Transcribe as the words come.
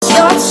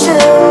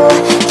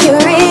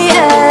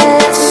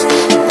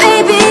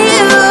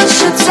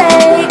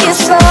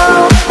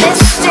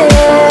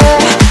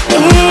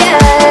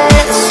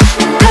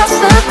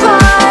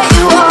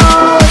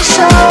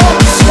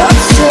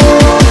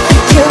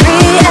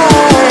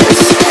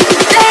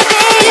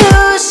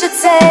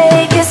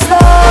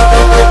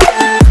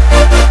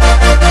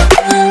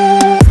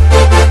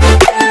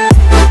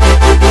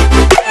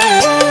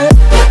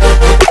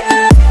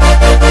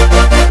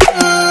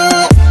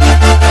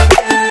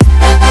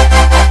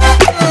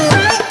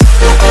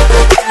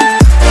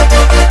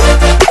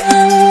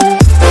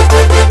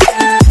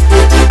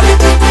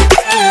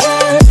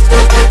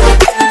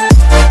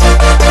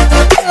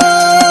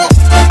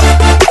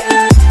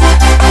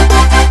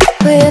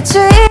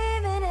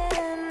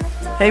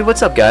Hey,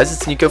 what's up, guys?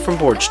 It's Nico from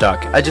Porch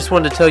Talk. I just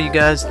wanted to tell you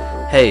guys,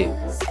 hey,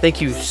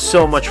 thank you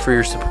so much for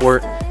your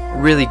support. It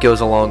really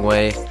goes a long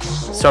way.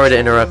 Sorry to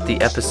interrupt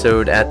the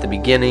episode at the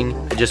beginning.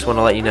 I just want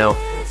to let you know,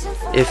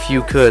 if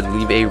you could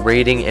leave a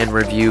rating and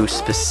review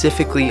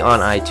specifically on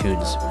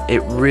iTunes.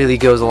 It really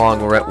goes a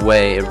long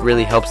way. It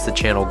really helps the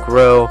channel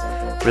grow,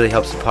 really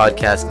helps the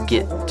podcast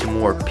get to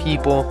more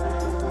people.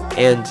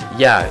 And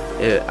yeah,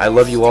 I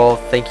love you all.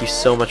 Thank you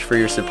so much for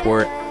your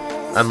support.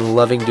 I'm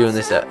loving doing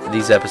these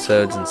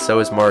episodes, and so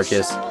is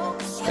Marcus.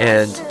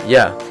 And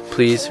yeah,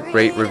 please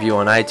rate, review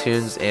on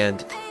iTunes,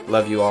 and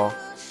love you all.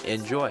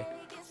 Enjoy.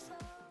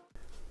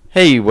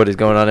 Hey, what is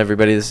going on,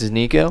 everybody? This is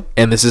Nico.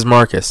 And this is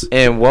Marcus.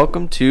 And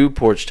welcome to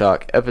Porch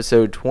Talk,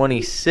 episode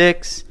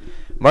 26.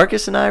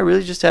 Marcus and I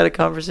really just had a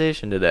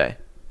conversation today.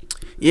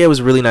 Yeah, it was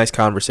a really nice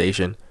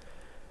conversation.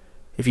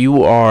 If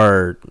you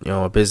are,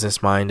 a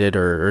business-minded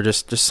or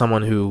just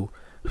someone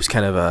who's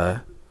kind of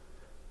a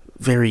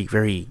very,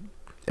 very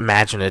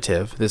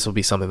imaginative, this will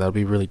be something that'll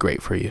be really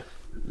great for you.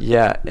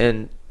 Yeah,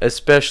 and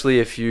especially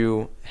if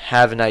you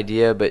have an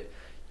idea, but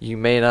you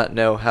may not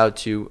know how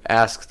to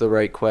ask the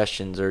right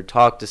questions or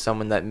talk to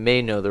someone that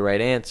may know the right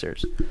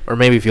answers. Or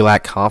maybe if you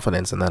lack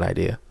confidence in that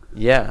idea.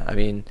 Yeah, I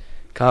mean,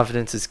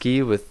 confidence is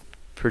key with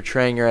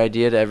portraying your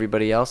idea to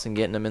everybody else and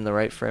getting them in the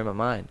right frame of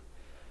mind.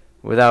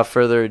 Without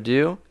further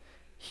ado,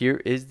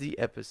 here is the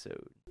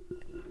episode.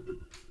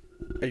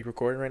 Are you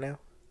recording right now?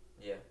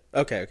 Yeah.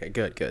 Okay,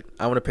 good.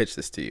 I want to pitch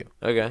this to you.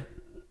 Okay.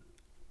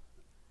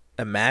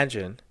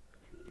 Imagine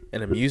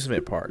an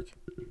amusement park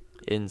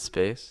In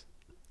space?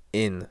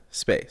 in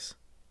space.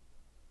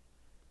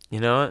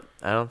 You know what?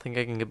 I don't think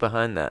I can get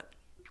behind that.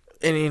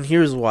 And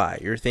here's why.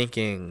 You're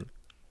thinking,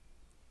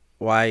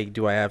 why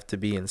do I have to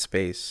be in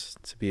space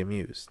to be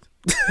amused?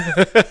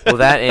 Well,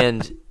 that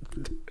and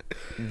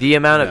the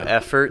amount of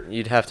effort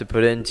you'd have to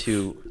put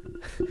into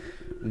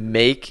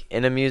make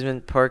an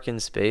amusement park in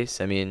space.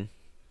 I mean,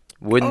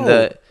 wouldn't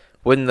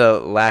the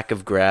lack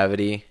of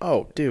gravity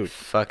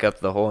fuck up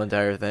the whole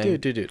entire thing?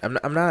 Dude.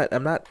 I'm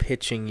not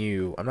pitching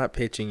you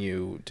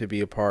to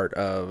be a part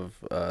of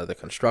the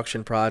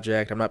construction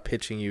project. I'm not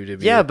pitching you to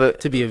be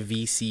to be a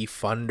VC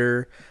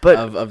funder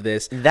of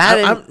this.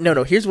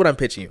 No, here's what I'm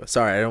pitching you.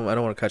 Sorry, I don't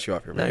want to cut you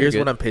off here. But here's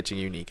what I'm pitching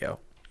you, Nico.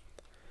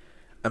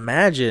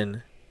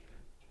 Imagine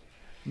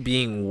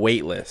being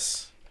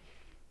weightless.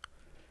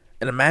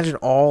 And imagine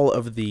all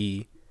of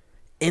the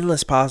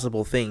endless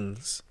possible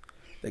things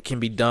that can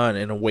be done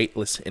in a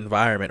weightless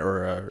environment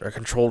or a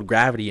controlled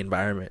gravity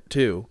environment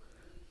too,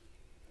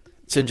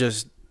 to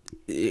just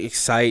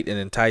excite and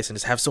entice and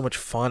just have so much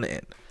fun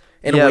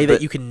in a way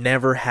that you can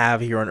never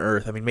have here on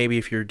Earth. I mean, maybe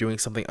if you're doing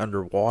something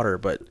underwater,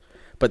 but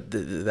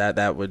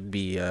that would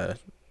be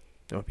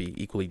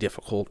equally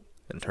difficult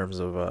in terms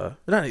of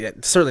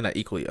certainly not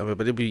equally,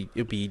 but it'd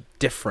be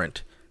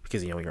different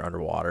because you're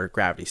underwater.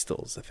 Gravity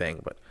still is a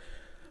thing, but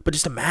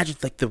just imagine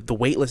like the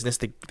weightlessness,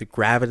 the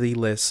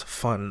gravity-less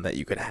fun that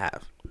you could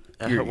have.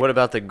 What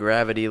about the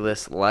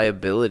gravity-less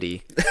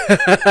liability?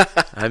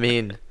 I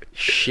mean,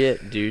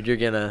 shit, dude, you're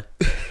gonna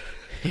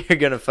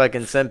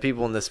fucking send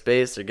people into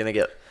space. They're gonna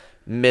get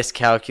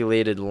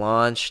miscalculated,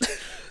 launched.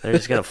 They're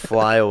just gonna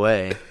fly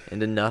away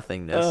into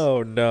nothingness.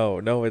 Oh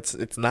no,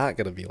 it's not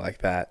gonna be like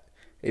that.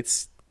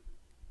 It's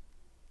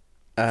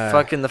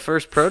fucking the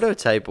first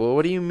prototype. Well,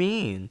 what do you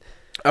mean?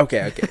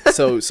 Okay.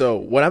 So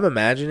what I'm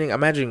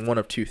imagining one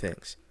of two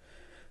things.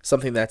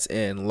 Something that's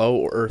in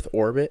low Earth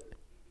orbit,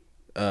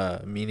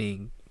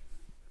 meaning...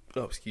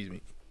 Oh, excuse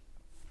me.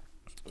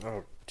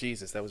 Oh,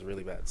 Jesus, that was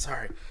really bad.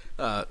 Sorry.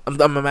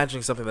 I'm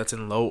imagining something that's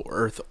in low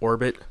Earth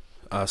orbit,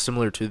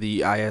 similar to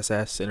the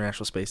ISS,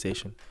 International Space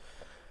Station.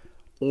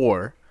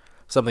 Or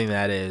something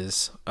that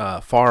is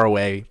far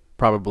away,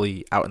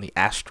 probably out in the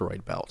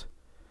asteroid belt.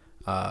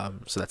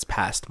 So that's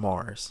past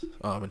Mars,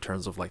 in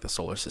terms of like the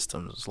solar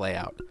system's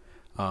layout.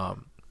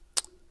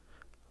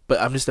 But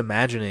I'm just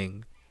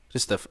imagining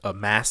just a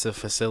massive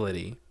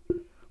facility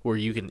where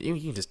you can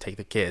just take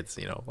the kids,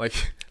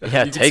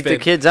 take the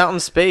kids out in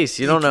space.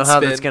 You don't know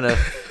how that's gonna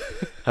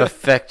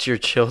affect your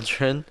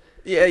children.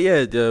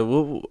 Yeah.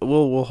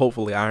 We'll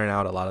hopefully iron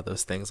out a lot of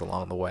those things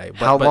along the way.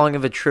 How long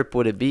of a trip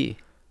would it be?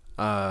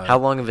 How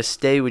long of a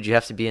stay would you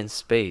have to be in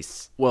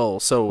space? Well,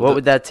 so what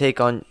would that take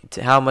on?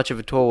 How much of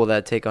a toll will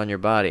that take on your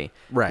body?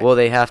 Right. Will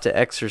they have to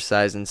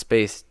exercise in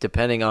space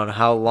depending on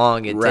how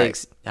long it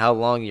takes? How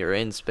long you're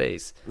in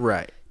space?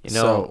 Right.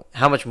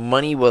 How much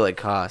money will it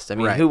cost? I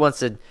mean, who wants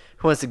to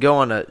go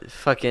on a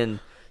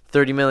fucking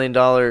 $30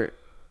 million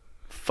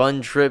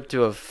fun trip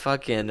to a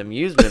fucking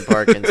amusement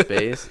park in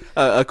space?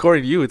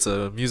 According to you, it's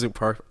an amusement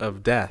park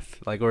of death.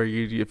 Like, or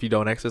if you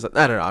don't exercise.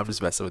 I don't know. I'm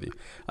just messing with you.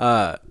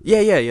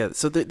 Yeah.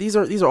 So these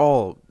are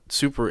all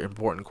super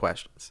important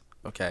questions.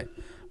 Okay,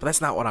 but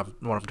that's not what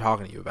I'm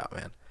talking to you about,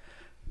 man.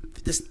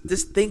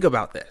 Just think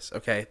about this,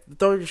 okay?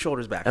 Throw your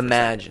shoulders back.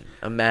 Imagine.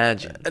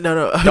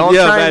 No.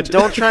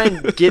 Don't try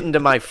and get into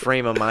my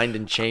frame of mind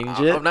and change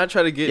it. I'm not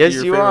trying to get. Yes,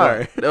 into you your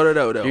are.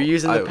 No. You're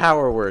using the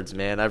power words,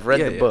 man. I've read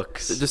the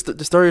books. Just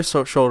throw your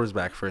shoulders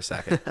back for a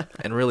second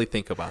and really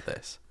think about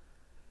this.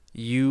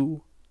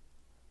 You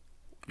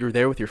you're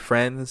there with your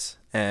friends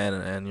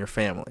and your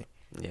family.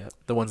 Yeah.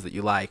 The ones that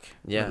you like.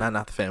 Yeah.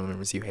 Not the family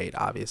members you hate,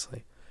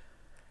 obviously.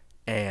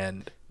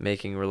 And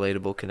Making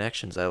relatable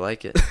connections. I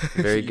like it.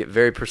 Very good,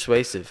 very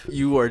persuasive.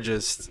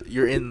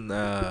 you're in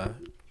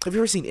have you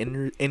ever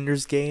seen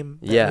Ender's Game?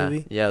 That Yeah.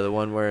 movie? Yeah, the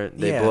one where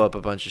they Yeah. blow up a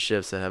bunch of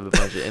ships that have a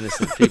bunch of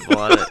innocent people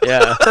on it.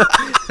 Yeah.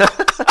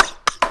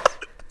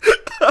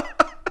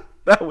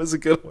 That was a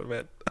good one,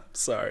 man. I'm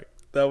sorry.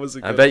 That was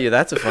a good I bet you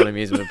that's a fun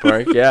amusement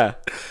park. Yeah.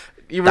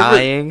 You remember,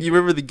 Dying. You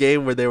remember the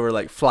game where they were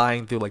like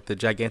flying through like the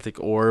gigantic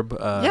orb?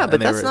 Yeah, but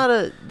that's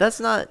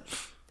not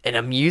an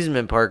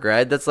amusement park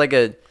ride. That's like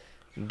a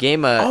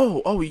game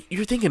of... Oh,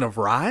 you're thinking of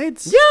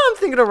rides? Yeah, I'm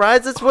thinking of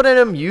rides. That's what an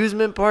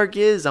amusement park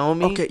is,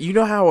 homie. Okay, you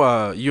know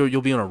how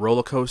you'll be on a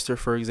roller coaster,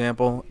 for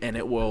example, and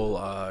it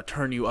will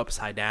turn you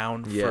upside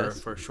down Yes.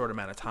 for a short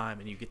amount of time,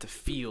 and you get to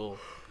feel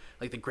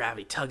like the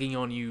gravity tugging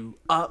on you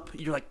up.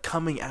 You're like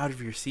coming out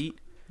of your seat.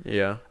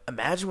 Yeah.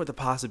 Imagine what the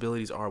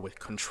possibilities are with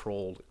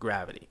controlled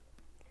gravity.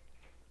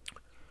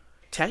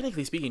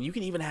 Technically speaking, you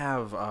can even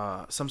have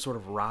some sort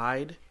of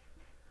ride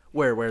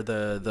where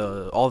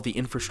the all of the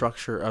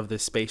infrastructure of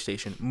this space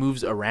station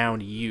moves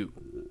around you.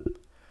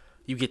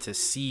 You get to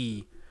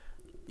see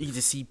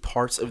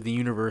parts of the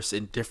universe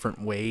in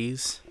different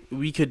ways.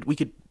 We could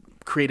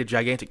create a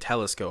gigantic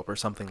telescope or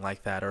something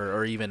like that,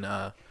 or even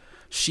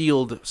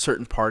shield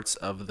certain parts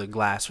of the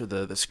glass or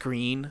the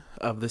screen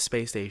of the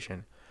space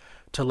station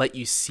to let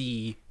you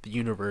see the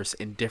universe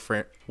in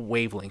different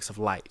wavelengths of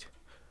light.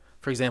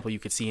 For example, you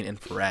could see an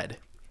infrared.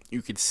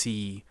 You could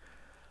see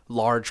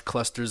large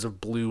clusters of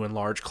blue and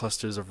large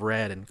clusters of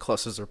red and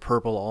clusters of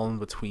purple all in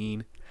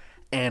between.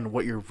 And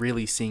what you're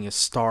really seeing is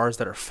stars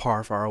that are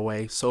far, far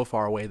away, so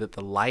far away that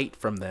the light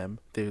from them,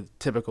 the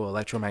typical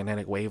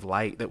electromagnetic wave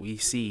light that we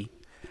see,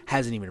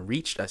 hasn't even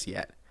reached us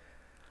yet.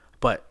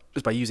 But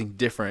just by using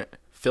different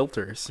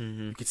filters,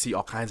 you can see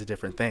all kinds of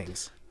different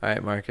things. All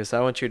right, Marcus, I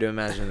want you to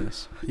imagine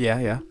this.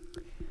 Yeah.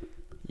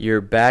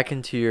 You're back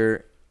into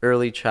your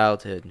early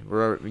childhood,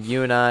 where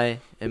you and I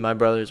and my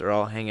brothers are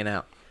all hanging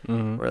out.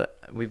 Where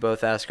we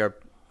both ask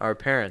our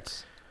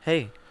parents,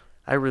 hey,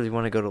 I really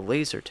want to go to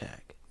laser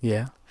tag.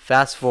 Yeah.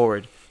 Fast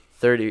forward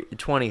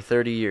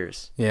 20-30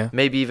 years. Yeah.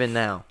 Maybe even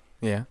now.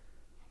 Yeah.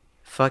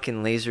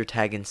 Fucking laser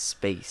tag in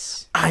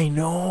space. I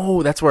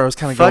know. That's where I was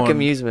kind of going. Fuck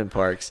amusement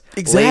parks.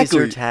 Exactly.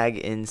 Laser tag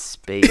in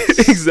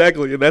space.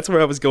 Exactly. And that's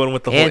where I was going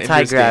with the whole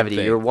Anti-gravity.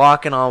 thing. You're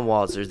walking on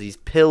walls. There's these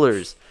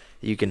pillars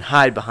that you can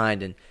hide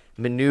behind and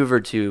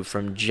maneuver to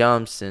from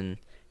jumps and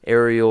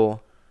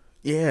aerial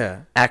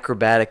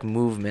acrobatic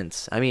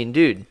movements. I mean,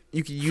 dude,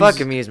 you could use fuck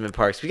amusement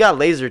parks. We got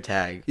laser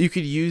tag. You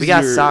could use We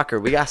got soccer.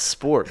 We got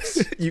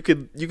sports. you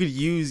could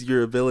use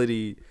your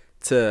ability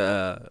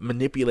to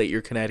manipulate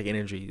your kinetic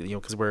energy,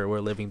 because we're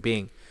a living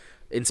being.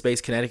 In space,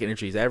 kinetic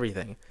energy is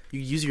everything. You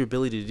use your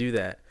ability to do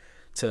that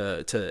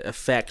to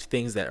affect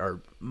things that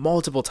are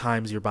multiple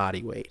times your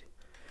body weight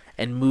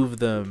and move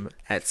them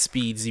at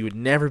speeds you would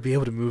never be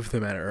able to move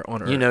them at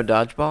on Earth. You know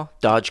dodgeball?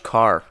 Dodge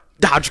car.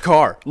 Dodge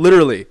car,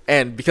 literally.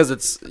 And because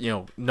it's,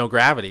 no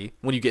gravity,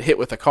 when you get hit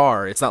with a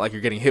car, it's not like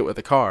you're getting hit with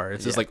a car.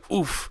 It's just like,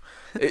 oof.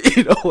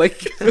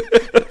 Like...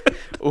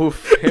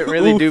 Oof. It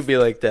really do be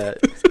like that.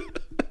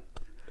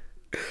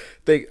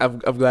 I'm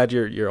glad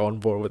you're on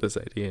board with this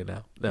idea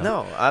now.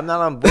 No, I'm not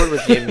on board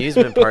with the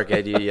amusement park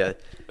idea,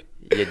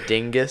 you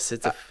dingus.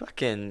 It's a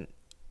fucking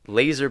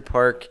laser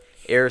park,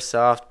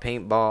 airsoft,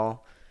 paintball,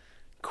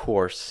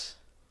 course,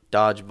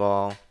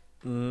 dodgeball.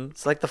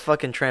 It's like the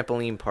fucking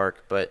trampoline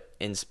park, but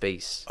in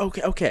space.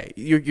 Okay.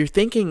 You're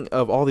thinking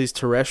of all these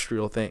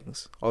terrestrial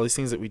things, all these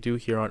things that we do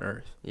here on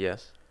Earth.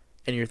 Yes.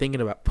 And you're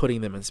thinking about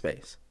putting them in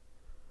space.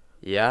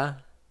 Yeah.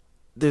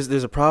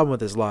 There's a problem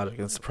with this logic,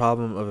 and it's the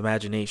problem of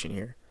imagination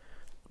here.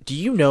 Do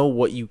you know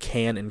what you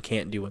can and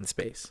can't do in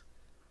space?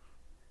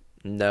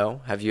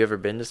 No. Have you ever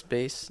been to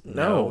space?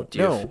 No.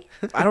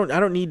 I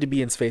don't need to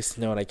be in space to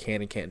know what I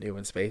can and can't do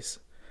in space.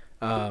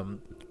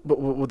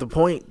 But the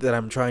point that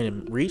I'm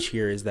trying to reach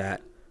here is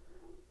that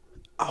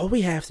all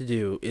we have to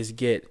do is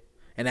get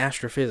an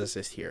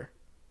astrophysicist here,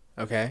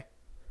 okay?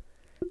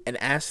 And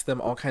ask them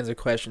all kinds of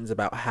questions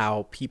about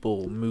how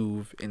people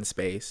move in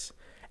space.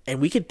 And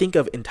we could think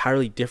of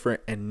entirely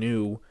different and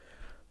new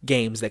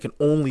games that can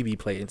only be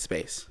played in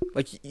space.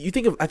 Like I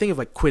think of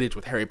like Quidditch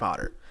with Harry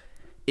Potter.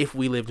 If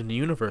we lived in a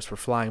universe where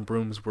flying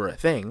brooms were a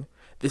thing,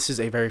 this is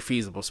a very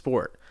feasible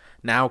sport.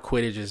 Now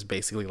Quidditch is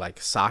basically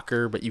like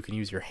soccer, but you can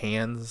use your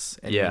hands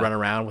and you run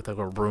around with like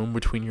a broom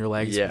between your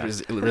legs, which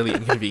is really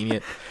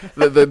inconvenient.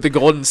 The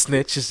golden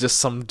snitch is just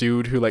some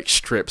dude who like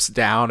strips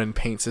down and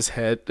paints his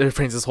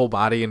whole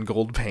body in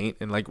gold paint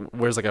and like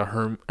wears like a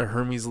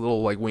Hermes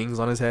little like wings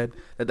on his head.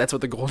 That's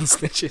what the golden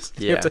snitch is.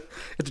 You have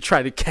to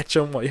try to catch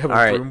him while you have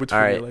a broom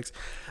between your legs.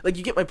 Like,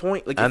 you get my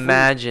point. Like,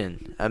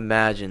 imagine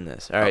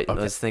this. All right,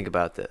 let's think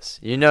about this.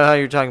 You know how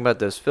you're talking about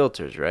those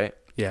filters, right?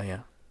 Yeah.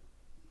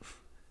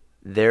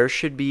 There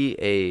should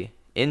be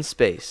in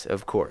space,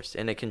 of course,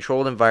 in a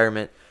controlled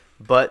environment,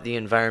 but the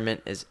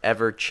environment is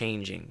ever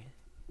changing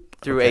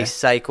through a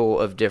cycle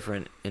of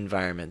different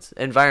environments.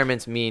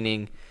 Environments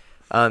meaning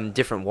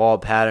different wall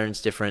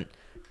patterns, different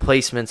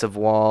placements of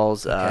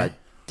walls,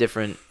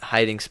 different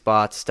hiding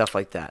spots, stuff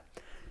like that.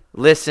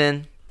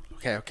 Listen.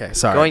 Okay.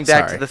 Sorry. Going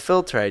back to the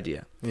filter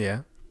idea.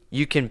 Yeah.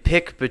 You can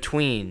pick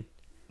between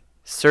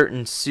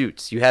certain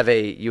suits. You have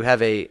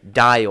a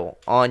dial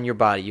on your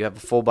body. You have a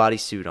full body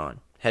suit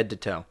on, head to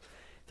toe.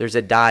 There's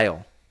a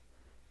dial.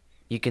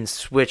 You can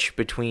switch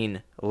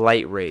between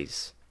light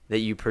rays that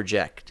you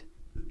project.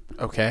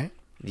 Okay.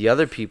 The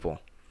other people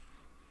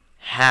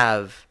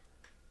have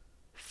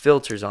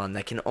filters on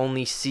that can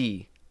only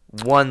see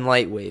one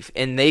light wave,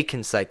 and they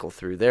can cycle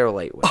through their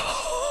light waves.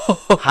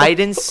 Hide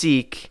and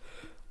seek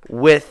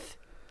with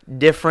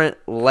different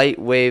light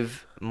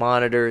wave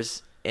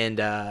monitors and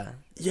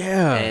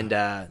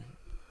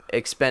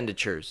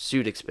expenditures,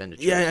 suit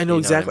expenditures. Yeah, I know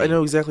exactly. I mean? I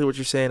know exactly what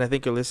you're saying. I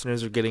think your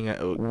listeners are getting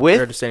at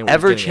with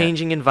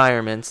ever-changing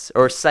environments,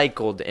 or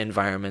cycled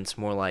environments,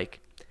 more like.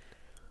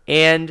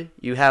 And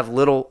you have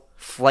little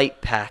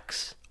flight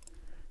packs,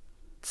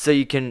 so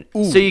you can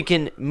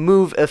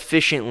move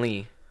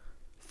efficiently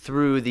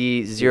through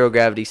the zero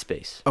gravity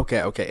space. Okay,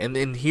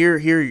 and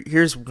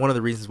here's one of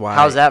the reasons why.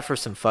 How's that for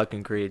some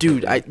fucking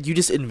creativity? Dude,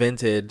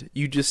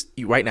 you just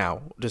right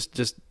now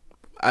just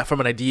from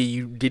an idea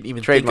you didn't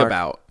even Trademark. think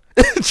about.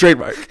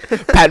 Trademark.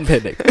 Patent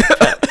pending.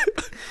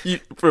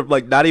 From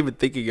like not even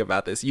thinking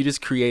about this, you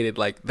just created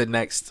like the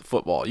next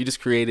football. You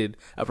just created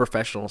a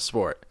professional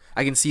sport.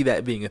 I can see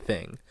that being a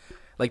thing.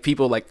 Like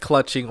people like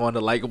clutching onto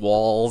like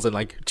walls and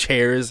like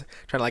chairs,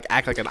 trying to like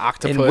act like an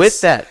octopus. And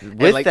with that,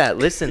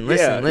 listen.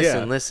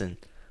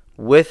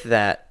 With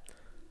that,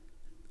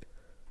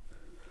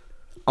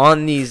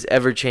 on these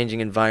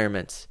ever-changing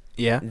environments,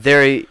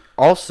 they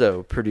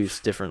also produce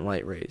different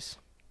light rays.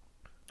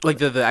 Like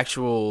the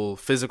actual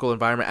physical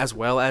environment, as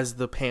well as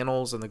the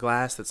panels and the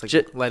glass that's like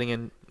letting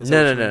in.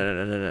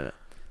 No.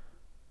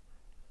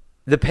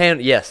 The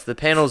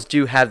panels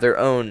do have their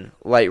own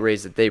light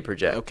rays that they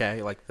project.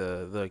 Okay, like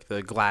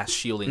the glass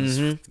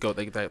shieldings go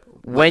that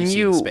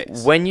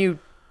when you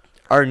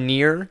are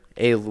near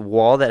a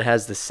wall that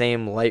has the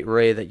same light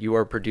ray that you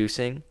are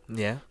producing,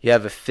 you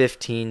have a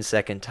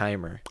 15-second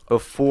timer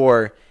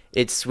before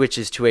it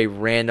switches to a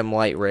random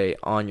light ray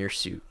on your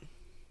suit.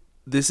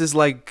 This is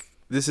like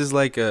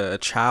a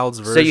child's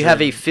version. So you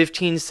have a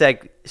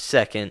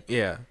 15-second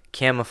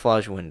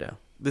camouflage window.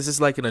 This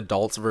is like an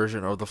adult's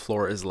version of The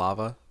Floor is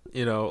Lava.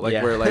 You know,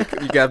 like where like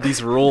you got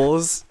these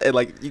rules and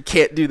like you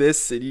can't do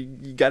this and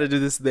you got to do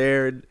this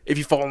there. And if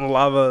you fall in the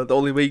lava, the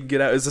only way you can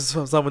get out is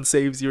if someone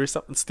saves you or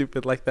something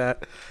stupid like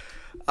that.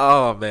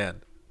 Oh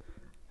man,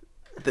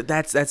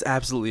 that's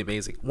absolutely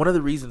amazing. One of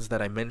the reasons that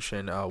I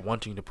mentioned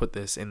wanting to put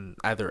this in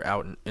either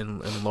out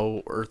in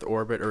low Earth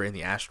orbit or in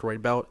the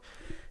asteroid belt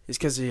is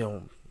because this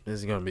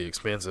is going to be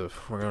expensive.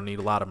 We're going to need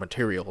a lot of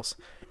materials,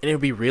 and it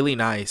would be really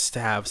nice to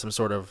have some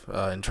sort of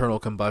internal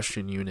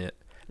combustion unit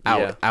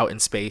out in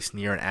space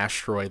near an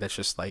asteroid that's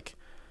just like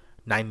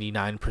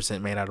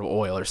 99% made out of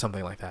oil or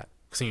something like that.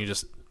 So you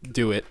just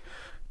do it,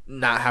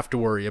 not have to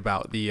worry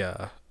about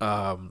the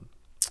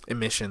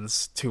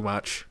emissions too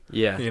much.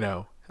 Yeah.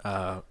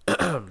 Because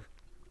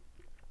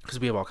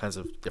we have all kinds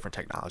of different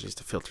technologies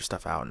to filter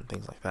stuff out and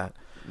things like that.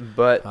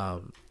 But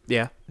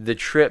the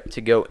trip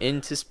to go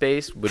into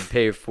space would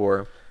pay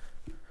for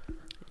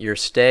your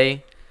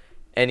stay,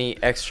 any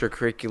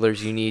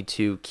extracurriculars you need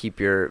to keep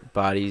your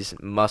body's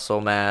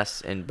muscle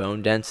mass and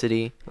bone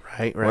density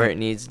where it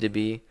needs to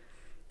be.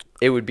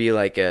 It would be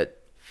like a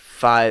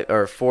 5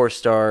 or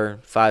 4-star,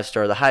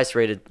 5-star, the highest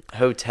rated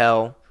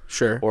hotel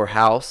or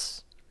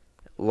house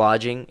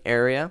lodging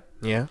area.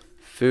 Yeah.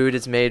 Food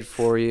is made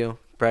for you,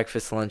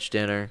 breakfast, lunch,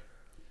 dinner.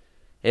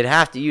 You'd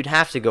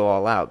have to go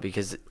all out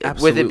because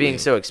with it being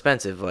so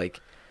expensive, like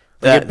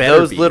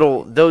those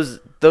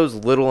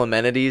little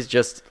amenities,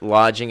 just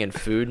lodging and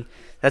food,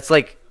 that's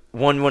like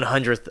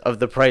 1/100th of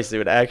the price it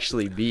would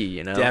actually be,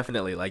 you know?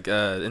 Definitely. Like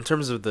in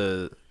terms of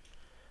so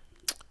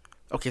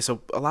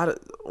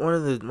one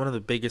of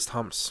the biggest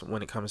humps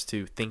when it comes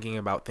to thinking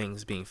about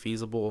things being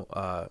feasible,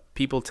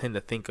 people tend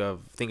to think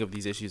of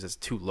these issues as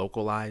too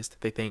localized.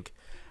 They think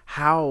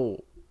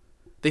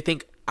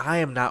I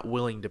am not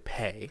willing to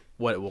pay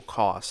what it will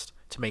cost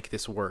to make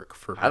this work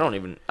for me. I don't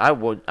even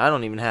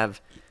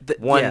have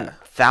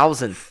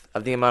 1/1000th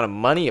of the amount of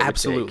money it would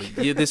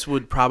take. This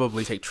would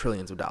probably take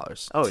trillions of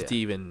dollars to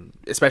even,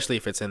 especially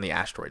if it's in the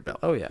asteroid belt.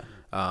 Oh yeah.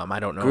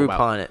 I don't know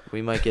Groupon it.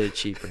 We might get it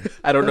cheaper.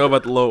 I don't know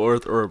about the low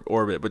Earth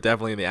orbit, but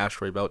definitely in the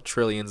asteroid belt,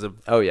 trillions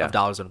of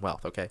dollars in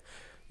wealth. Okay,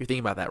 you're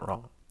thinking about that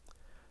wrong.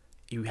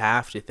 You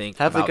have to think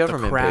about the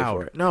government crowd. Pay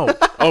for it. No.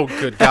 Oh,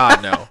 good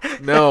God, no.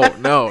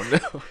 No.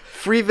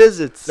 Free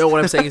visits. No, what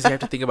I'm saying is you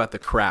have to think about the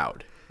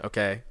crowd.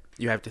 Okay,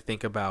 you have to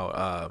think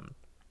about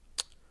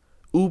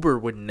Uber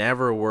would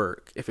never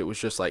work if it was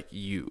just like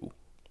you.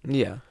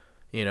 Yeah.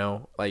 You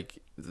know, like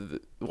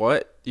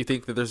what? You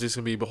think that there's just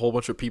gonna be a whole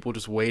bunch of people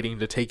just waiting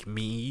to take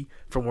me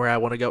from where I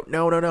want to go?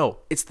 No.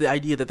 It's the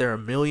idea that there are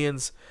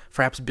millions,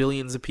 perhaps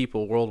billions of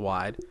people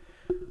worldwide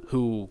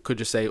who could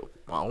just say,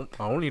 well,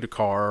 I don't need a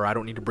car, or I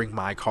don't need to bring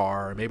my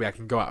car, or maybe I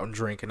can go out and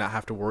drink and not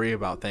have to worry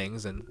about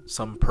things, and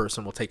some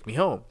person will take me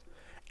home.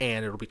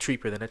 and it'll be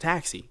cheaper than a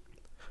taxi.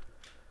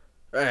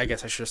 I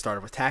guess I should have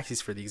started with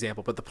taxis for the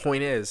example, but the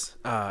point is,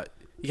 you got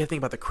to think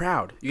about the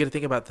crowd. You got to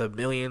think about the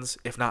millions,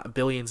 if not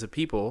billions, of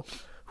people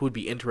who would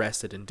be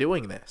interested in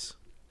doing this.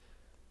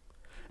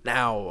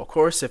 Now, of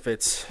course, if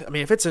it's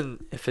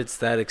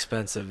that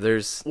expensive,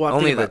 there's I'm only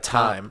thinking the about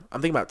time.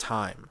 I'm thinking about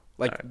time.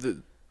 Like Alright.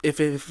 if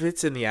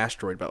it's in the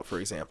asteroid belt, for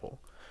example,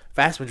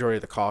 vast majority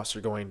of the costs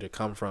are going to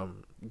come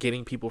from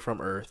getting people from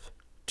Earth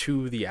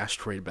to the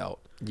asteroid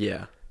belt.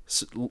 Yeah.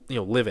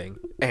 Living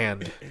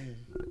and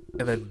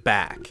then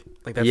back.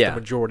 Like that's Yeah. the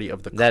majority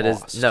of the That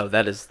cost.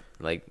 that is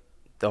like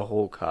the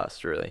whole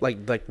cost, really.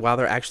 Like while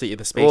they're actually in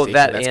the space station,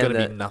 that's going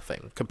to be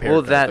nothing compared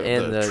to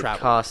the travel.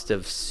 Cost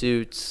of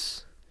suits.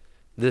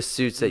 The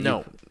suits that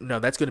No,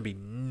 that's going to be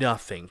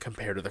nothing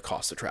compared to the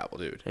cost of travel,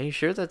 dude. Are you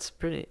sure that's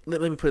pretty?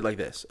 Let me put it like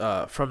this: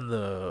 from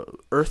the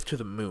Earth to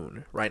the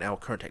Moon, right now,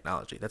 current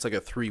technology, that's like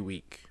a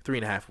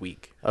 3.5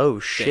 week. Oh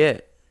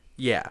shit!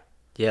 Yeah,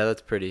 Yeah,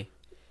 that's pretty.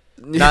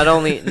 Not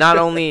only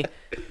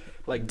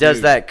like does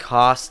dude, that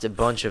cost a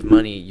bunch of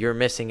money, you're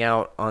missing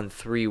out on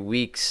 3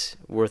 weeks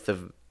worth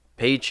of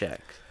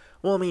paycheck.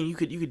 Well, I mean, you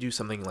could do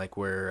something like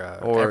where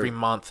Or- every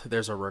month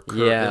there's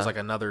Yeah. there's like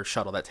another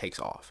shuttle that takes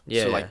off.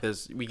 Yeah, So yeah. like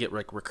we get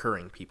like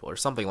recurring people or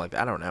something like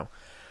that. I don't know.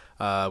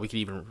 We could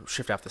even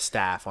shift out the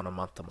staff on a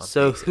month-to-month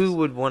So basis. who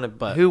would want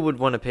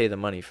to pay the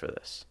money for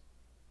this?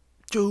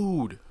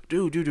 Dude.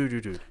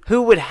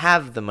 Who would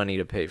have the money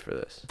to pay for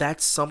this?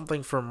 That's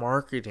something for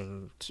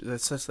marketing.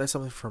 That's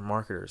something for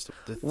marketers to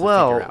figure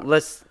Well, out.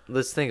 let's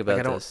think about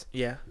Like, this.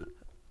 Yeah.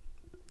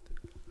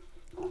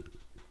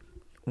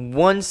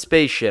 One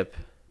spaceship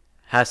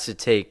has to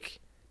take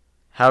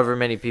however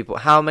many people.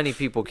 How many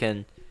people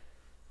can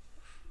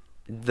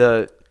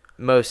the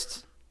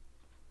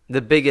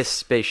biggest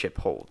spaceship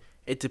hold?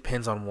 It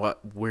depends on what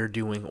we're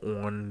doing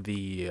on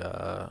the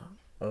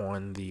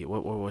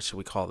what should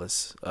we call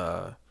this?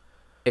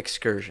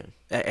 Excursion.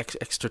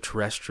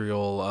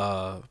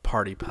 Extraterrestrial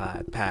party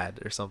pad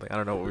or something. I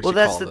don't know what we Well, should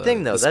that's call the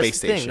thing, though. the That's space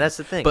the thing. station. That's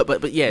the thing.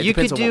 But yeah, it you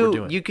depends could on do what we're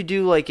doing. you could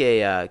do like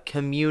a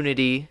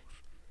community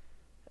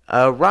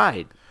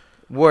ride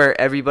where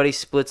everybody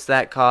splits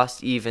that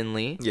cost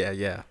evenly,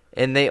 Yeah.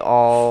 and they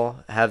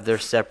all have their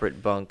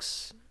separate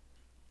bunks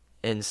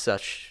and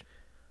such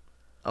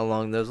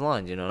along those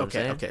lines. You know what I'm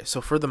saying? Okay.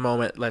 So for the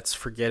moment, let's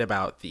forget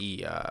about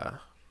the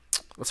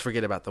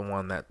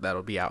one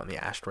that'll be out in the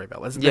asteroid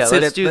belt. Let's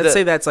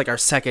say that's like our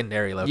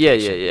secondary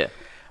location. Yeah.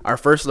 Our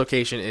first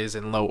location is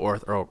in low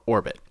Earth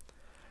orbit.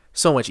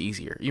 So much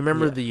easier. You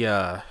remember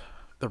the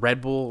Red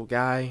Bull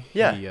guy?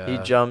 Yeah, he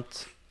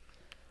jumped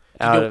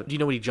out of. Do you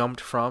know what he jumped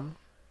from?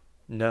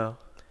 No.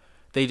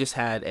 They just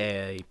had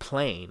a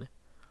plane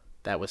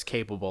that was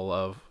capable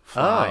of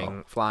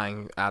Oh.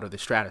 flying out of the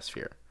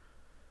stratosphere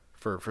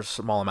for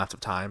small amounts of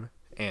time,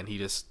 and he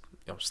just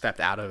stepped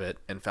out of it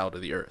and fell to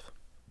the Earth.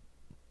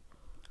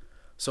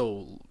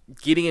 So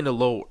getting into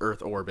low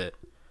Earth orbit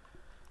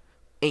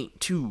ain't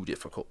too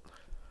difficult,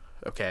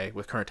 okay,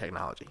 with current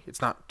technology.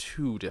 It's not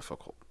too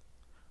difficult,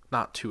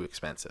 not too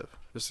expensive.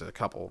 Just a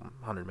couple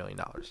 $100 million.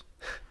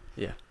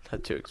 Yeah,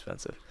 not too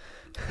expensive.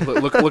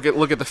 Look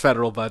at the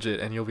federal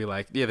budget, and you'll be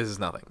like, yeah, this is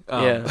nothing.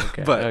 Yeah.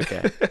 Okay. But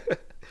okay.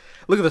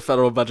 look at the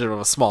federal budget of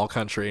a small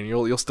country, and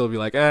you'll still be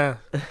like,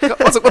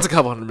 what's a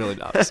couple $100 million?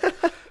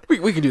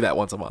 We can do that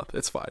once a month.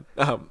 It's fine.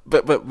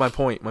 But my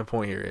point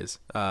here is,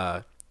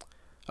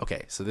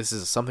 okay, so this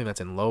is something that's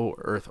in low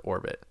Earth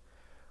orbit.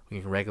 We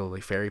can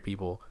regularly ferry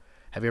people.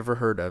 Have you ever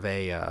heard of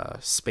a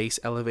space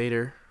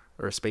elevator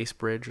or a space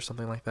bridge or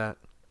something like that?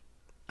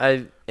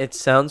 It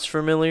sounds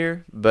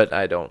familiar, but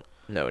I don't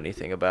know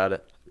anything about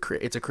it.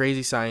 It's a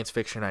crazy science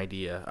fiction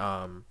idea.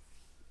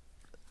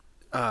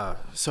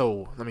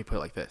 So let me put it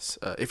like this: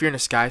 if you're in a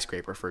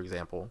skyscraper, for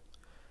example,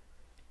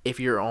 if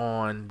you're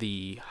on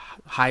the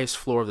highest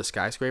floor of the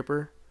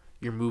skyscraper,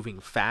 you're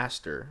moving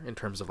faster in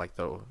terms of like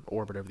the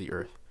orbit of the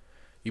Earth.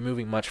 You're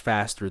moving much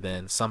faster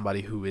than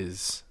somebody who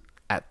is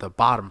at the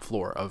bottom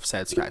floor of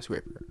said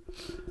skyscraper,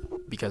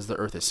 because the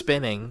Earth is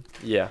spinning.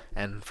 Yeah.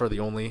 And for the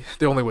only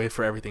way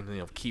for everything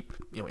to keep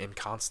in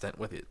constant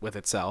with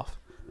itself,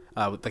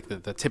 like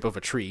the tip of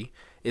a tree,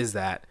 is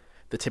that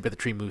the tip of the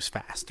tree moves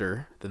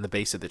faster than the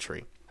base of the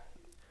tree.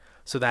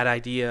 So that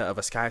idea of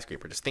a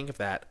skyscraper, just think of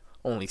that,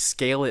 only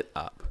scale it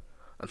up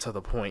until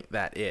the point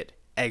that it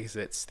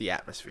exits the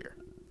atmosphere.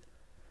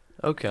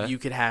 Okay. You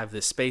could have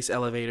this space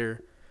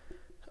elevator.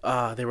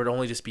 There would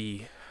only just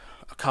be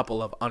a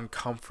couple of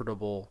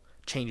uncomfortable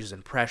changes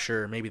in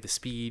pressure. Maybe the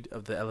speed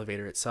of the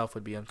elevator itself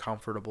would be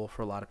uncomfortable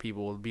for a lot of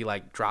people. It would be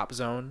like drop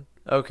zone,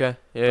 Okay.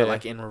 Yeah. but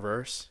like in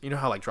reverse. You know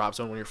how like drop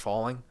zone when you're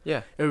falling?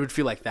 Yeah. It would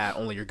feel like that,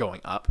 only you're going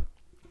up.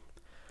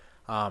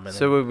 And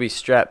So would we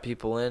strap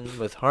people in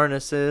with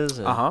harnesses?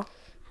 And...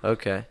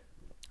 Okay.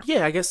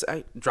 Yeah, I guess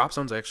drop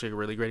zone's actually a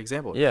really great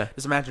example. Yeah.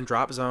 Just imagine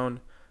drop zone.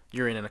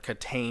 You're in a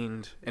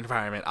contained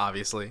environment,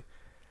 obviously,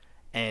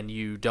 and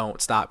you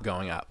don't stop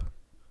going up,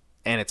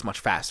 and it's much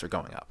faster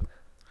going up.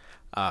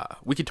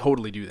 We could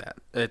totally do that.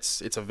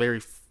 It's a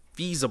very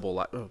feasible.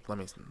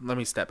 Let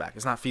me step back.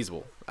 It's not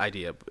feasible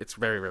idea. It's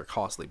very, very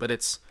costly, but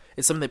it's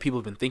It's something that people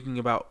have been thinking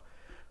about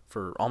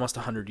for almost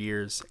 100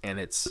 years, and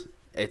it's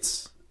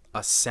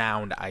a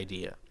sound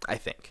idea, I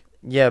think.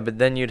 Yeah, but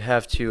then you'd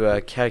have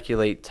to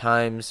calculate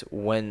times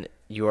when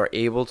you are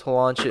able to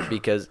launch it,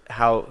 because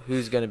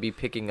who's going to be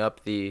picking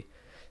up the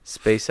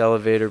space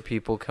elevator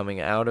people coming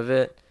out of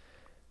it?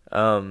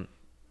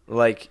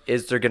 Like,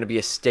 is there going to be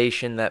a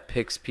station that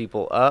picks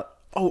people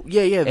up? Oh,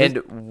 yeah. And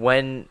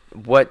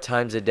what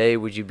times a day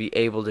would you be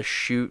able to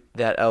shoot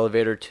that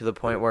elevator to the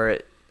point where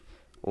it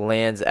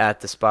lands at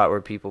the spot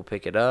where people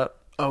pick it up?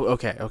 Oh,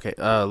 okay.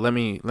 Let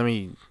me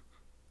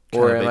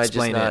Or am I just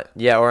explain not? it.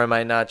 Yeah, or am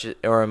I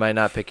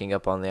not picking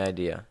up on the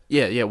idea?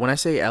 Yeah. When I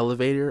say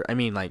elevator, I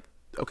mean, like,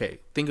 okay,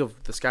 think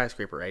of the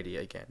skyscraper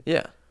idea again.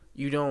 Yeah.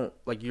 You don't,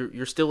 like,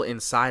 you're still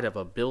inside of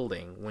a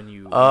building when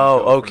you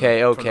Oh, go from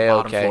the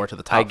bottom okay. floor to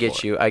the top I get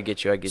floor. you. I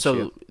get you.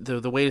 So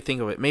the way to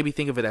think of it, maybe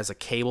think of it as a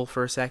cable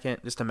for a second.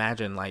 Just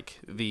imagine, like,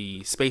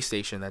 the space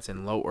station that's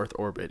in low Earth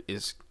orbit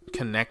is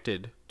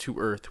connected to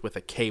Earth with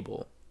a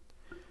cable.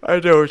 I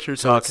know what you're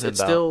talking It's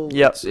about. still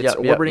it's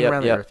orbiting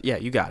around the Earth. Yeah,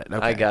 you got it.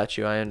 Okay. I got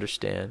you. I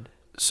understand.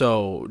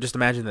 So just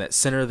imagine that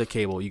center of the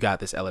cable, you got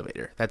this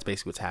elevator. That's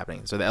basically what's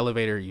happening. So the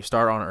elevator, you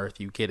start on Earth,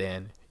 you get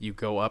in, you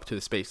go up to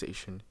the space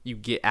station, you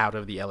get out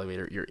of the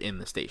elevator, you're in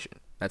the station.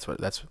 That's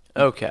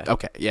Okay.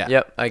 Okay, yeah.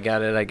 Yep, I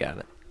got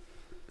it.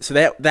 So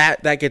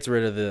that gets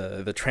rid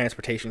of the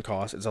transportation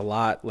cost. It's a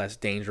lot less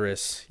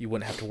dangerous. You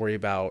wouldn't have to worry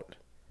about.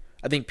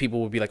 I think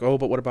people would be like, "Oh,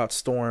 but what about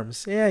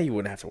storms?" Yeah, you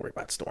wouldn't have to worry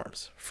about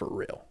storms for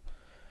real.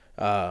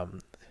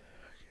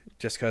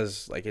 Just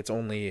because, like, it's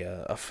only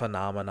a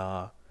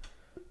phenomena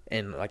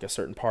in, like, a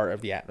certain part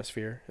of the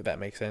atmosphere, if that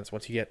makes sense.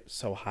 Once you get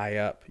so high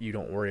up, you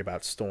don't worry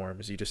about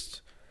storms.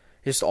 It's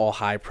just all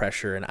high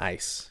pressure and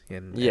ice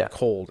and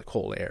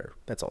cold air.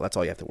 That's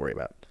all you have to worry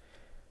about.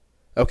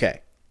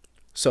 Okay,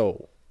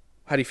 so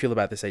how do you feel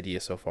about this idea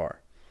so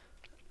far?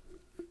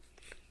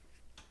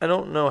 I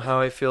don't know how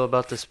I feel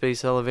about the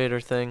space elevator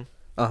thing.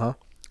 Uh-huh.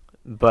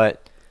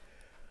 But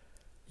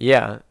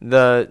yeah,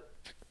 the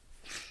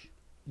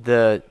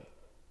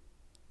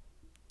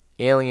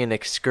alien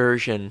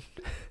excursion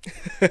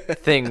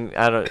thing,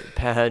 I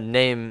don't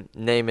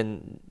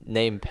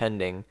name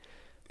pending.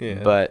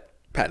 Yeah. But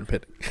Patent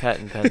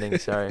pending,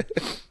 sorry.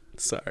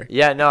 Sorry.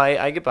 Yeah, no,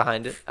 I get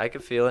behind it. I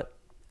could feel it.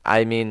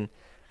 I mean,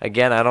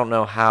 again, I don't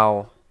know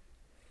how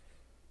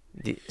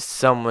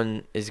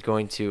someone is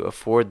going to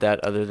afford that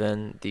other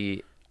than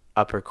the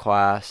upper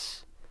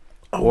class,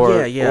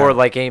 or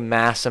like a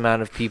mass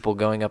amount of people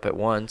going up at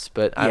once.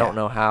 But I don't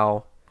know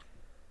how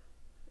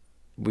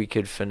we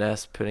could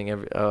finesse putting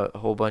a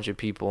whole bunch of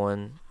people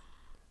in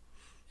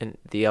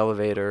the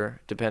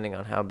elevator, depending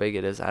on how big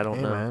it is. I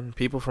don't know. Man,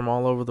 people from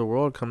all over the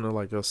world come to,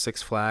 like, a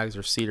Six Flags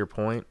or Cedar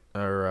Point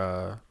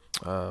or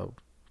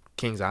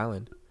Kings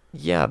Island.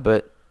 Yeah,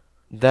 but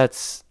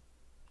that's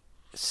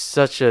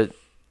such a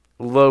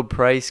low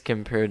price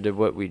compared to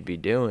what we'd be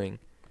doing.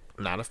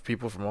 Not if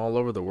people from all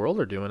over the world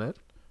are doing it.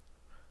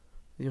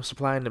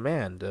 Supply and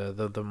demand.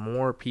 The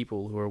more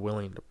people who are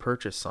willing to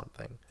purchase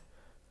something,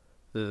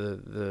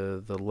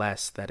 the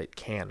less that it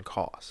can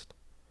cost.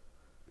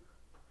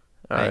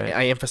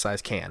 I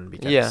emphasize can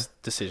because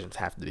decisions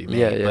have to be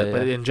made.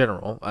 But in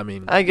general, I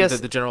mean, I guess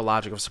the general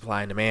logic of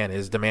supply and demand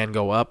is demand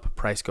go up,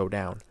 price go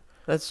down.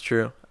 That's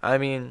true. I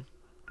mean,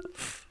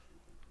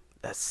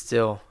 that's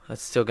still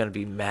going to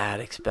be mad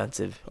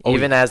expensive.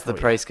 Even as the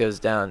price goes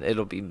down,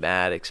 it'll be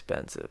mad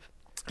expensive.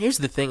 Here's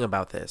the thing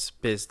about this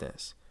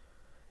business.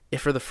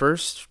 If for the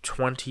first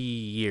 20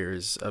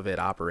 years of it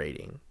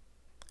operating,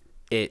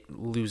 it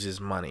loses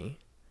money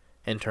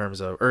in terms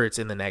of, or it's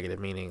in the negative,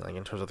 meaning, like,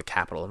 in terms of the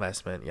capital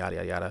investment, yada,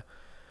 yada, yada,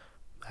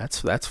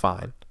 that's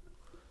fine.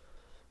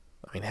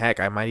 I mean,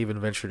 heck, I might even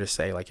venture to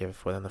say, like,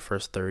 if within the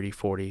first 30,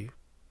 40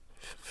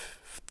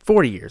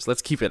 years,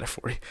 let's keep it at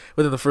 40,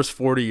 within the first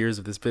 40 years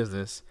of this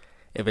business,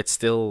 if it's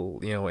still,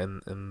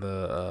 in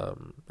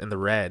the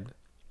red,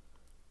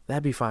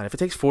 that'd be fine. If it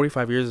takes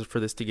 45 years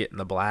for this to get in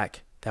the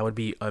black, that would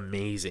be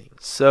amazing.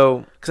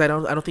 So, because I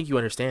don't think you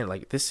understand,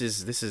 like, this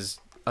is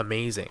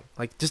amazing.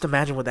 Like, just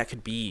imagine what that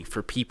could be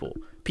for people.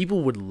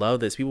 People would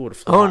love this. People would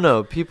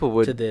flock people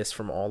would to this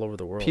from all over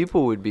the world.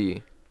 People would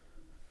be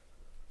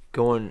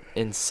going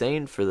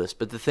insane for this.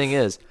 But the thing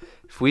is,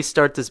 if we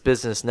start this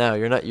business now,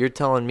 you're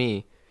telling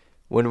me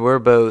when we're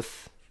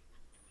both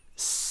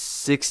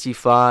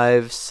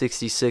 65,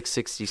 66,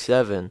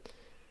 67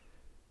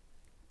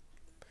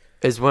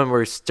 is when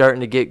we're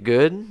starting to get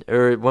good,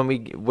 or when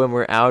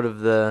we're out of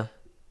the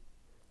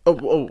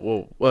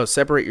Well,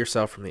 separate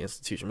yourself from the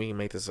institution. We can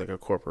make this like a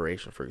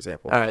corporation, for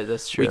example. All right,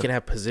 that's true. We can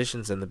have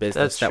positions in the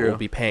business that will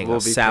be paying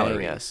us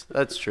salaries.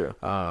 That's true.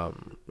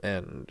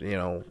 And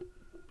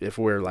if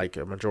we're like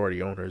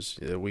majority owners,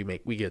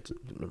 we get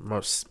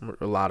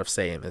a lot of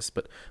say in this.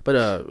 But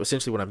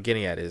essentially, what I'm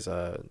getting at is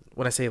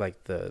when I say like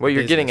what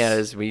you're getting at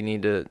is we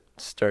need to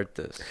start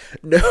this.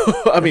 No,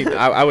 I mean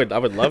I would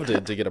love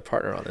to get a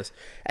partner on this.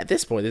 At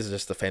this point, this is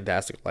just a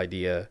fantastical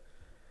idea.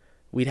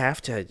 We'd have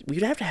to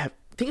have.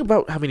 Think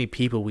about how many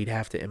people we'd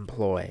have to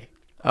employ.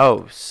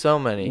 Oh, so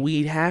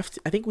many. I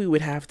think we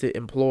would have to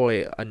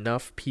employ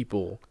enough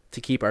people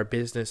to keep our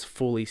business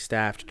fully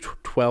staffed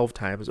 12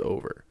 times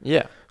over,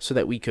 Yeah. so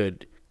that we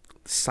could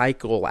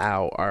cycle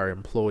out our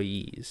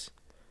employees,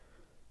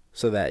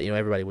 so that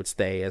everybody would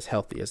stay as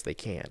healthy as they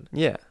can.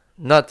 Yeah.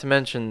 Not to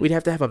mention. We'd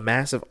have to have a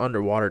massive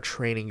underwater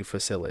training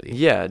facility.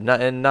 Yeah.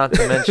 Not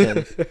to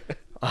mention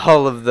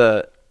all of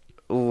the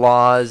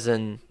laws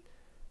and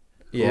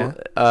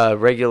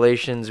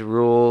regulations,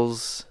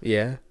 rules.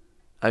 Yeah.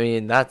 I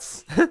mean,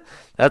 that's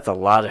a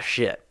lot of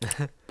shit.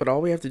 But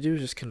all we have to do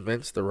is just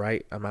convince the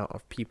right amount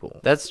of people.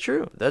 That's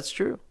true.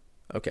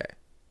 Okay.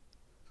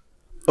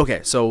 Okay,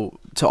 so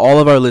to all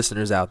of our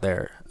listeners out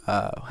there,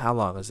 how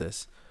long is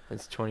this?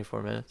 It's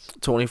 24 minutes.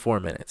 24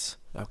 minutes.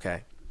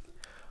 Okay.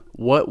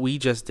 What we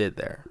just did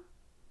there,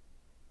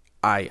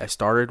 I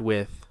started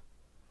with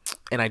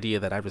an idea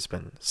that I've just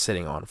been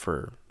sitting on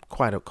for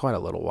quite a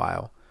little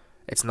while.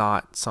 It's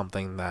not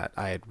something that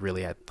I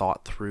had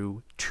thought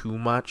through too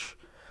much.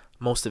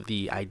 Most of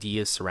the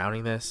ideas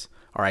surrounding this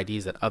are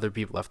ideas that other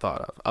people have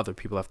thought of. Other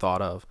people have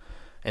thought of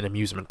an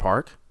amusement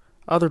park.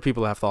 Other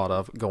people have thought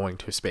of going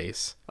to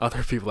space.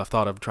 Other people have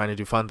thought of trying to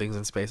do fun things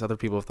in space. Other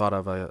people have thought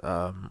of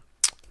a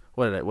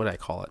what did I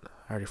call it?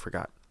 I already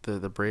forgot. The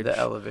bridge. The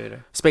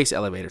elevator. Space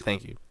elevator.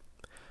 Thank you.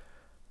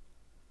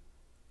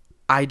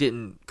 I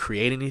didn't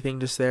create anything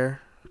just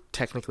there,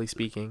 technically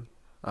speaking.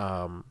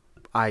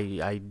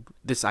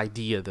 This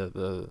idea,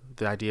 the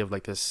idea of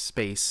like this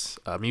space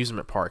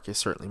amusement park is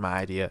certainly my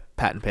idea,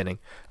 patent pending.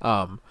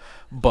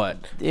 But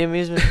the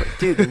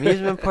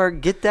amusement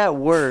park, get that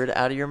word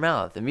out of your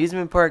mouth.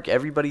 Amusement park,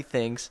 everybody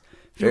thinks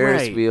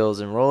Ferris wheels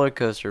and roller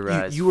coaster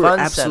rides. You were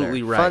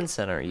absolutely right. Fun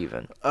center,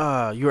 even.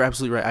 You were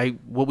absolutely right.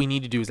 What we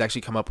need to do is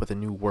actually come up with a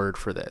new word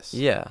for this.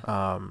 Yeah.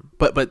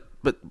 But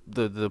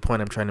the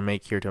point I'm trying to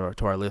make here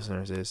to our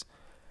listeners is,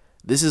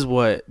 this is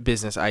what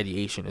business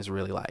ideation is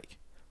really like.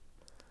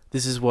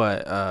 This is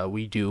what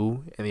we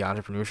do in the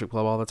Entrepreneurship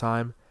Club all the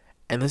time.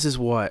 And this is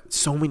what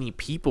so many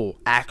people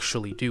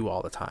actually do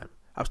all the time.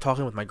 I was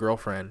talking with my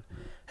girlfriend.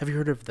 Have you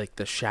heard of like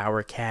the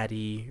shower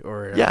caddy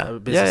or a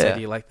business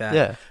idea like that?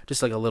 Yeah.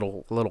 Just like a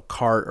little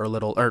cart or a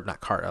little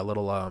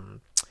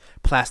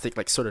plastic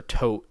like sort of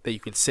tote that you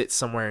can sit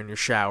somewhere in your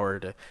shower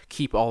to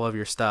keep all of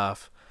your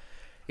stuff.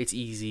 It's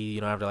easy. You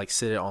don't have to like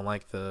sit it on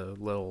like the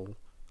little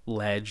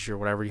ledge or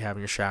whatever you have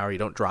in your shower. You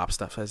don't drop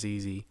stuff as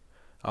easy.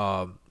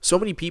 So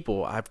many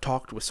people, I've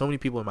talked with so many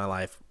people in my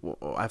life.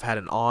 I've had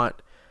an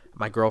aunt,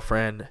 my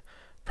girlfriend,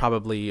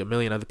 probably a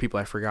million other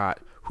people I forgot,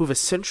 who have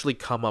essentially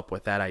come up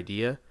with that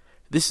idea.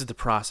 This is the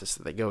process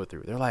that they go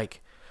through. They're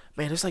like,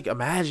 man, just like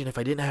imagine if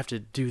I didn't have to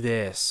do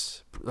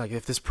this, like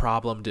if this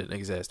problem didn't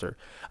exist, or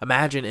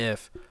imagine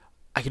if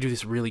I could do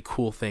this really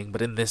cool thing,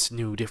 but in this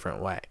new,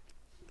 different way.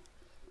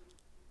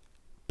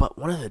 But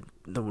one of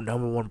the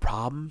number one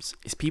problems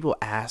is people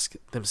ask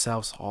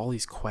themselves all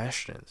these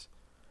questions.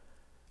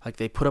 Like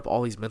they put up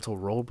all these mental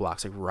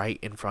roadblocks like right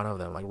in front of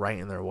them, like right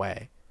in their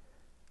way.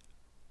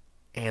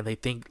 And they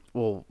think,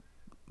 well,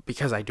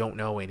 because I don't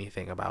know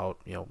anything about,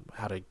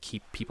 how to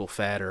keep people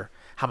fed or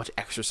how much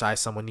exercise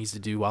someone needs to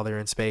do while they're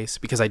in space,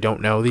 because I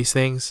don't know these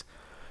things,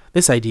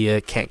 this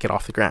idea can't get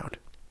off the ground.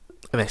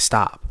 And they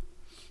stop.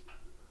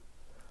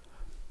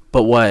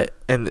 But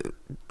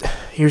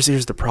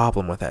here's the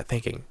problem with that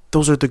thinking.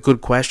 Those are the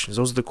good questions.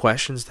 Those are the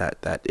questions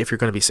that if you're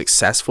going to be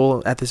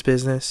successful at this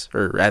business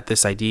or at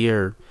this idea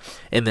or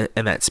in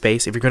that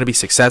space, if you're going to be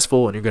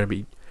successful and you're going to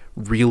be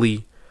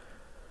really,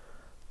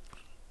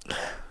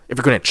 if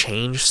you're going to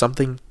change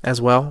something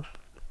as well,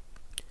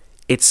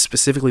 it's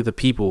specifically the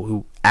people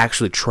who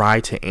actually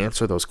try to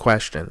answer those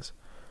questions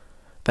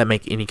that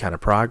make any kind of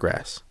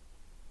progress.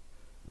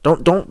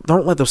 Don't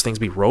let those things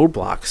be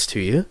roadblocks to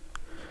you.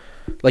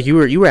 Like you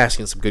were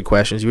asking some good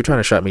questions. You were trying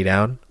to shut me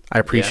down. I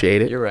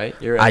appreciate it. You're right.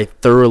 I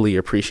thoroughly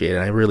appreciate it.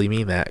 I really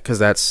mean that, because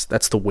that's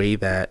the way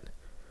that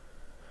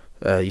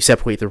you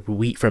separate the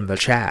wheat from the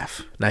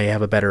chaff. Now you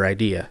have a better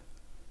idea.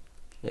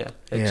 Yeah.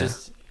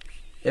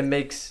 It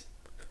makes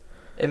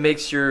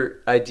your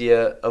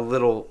idea a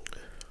little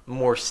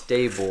more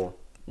stable,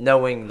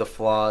 knowing the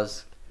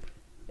flaws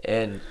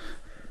and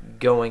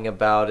going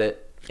about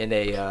it in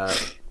a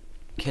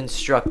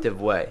constructive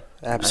way.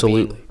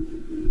 Absolutely. I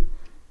mean,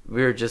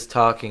 we were just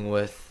talking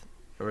with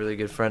a really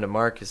good friend of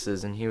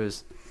Marcus's, and he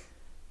was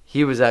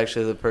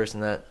actually the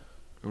person that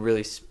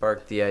really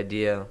sparked the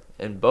idea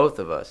in both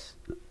of us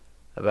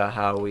about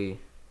how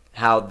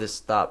this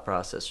thought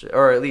process,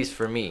 or at least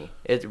for me,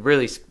 it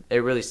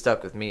really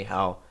stuck with me,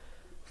 how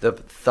the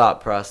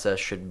thought process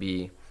should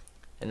be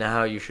and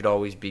how you should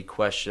always be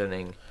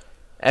questioning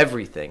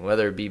everything,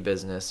 whether it be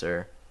business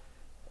or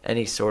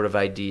any sort of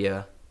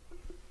idea.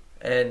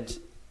 And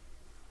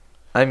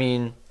I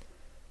mean,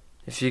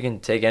 if you can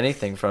take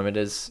anything from it,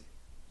 is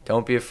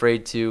don't be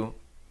afraid to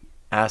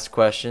ask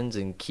questions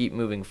and keep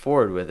moving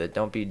forward with it.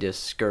 Don't be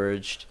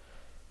discouraged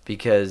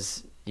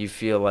because you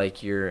feel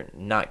like you're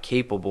not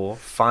capable.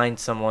 Find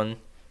someone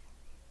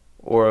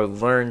or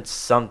learn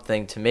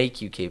something to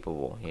make you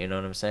capable. You know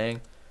what I'm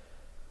saying?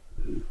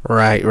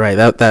 Right.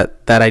 That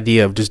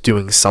idea of just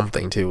doing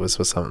something too was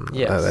something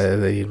Yes.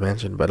 that you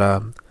mentioned. But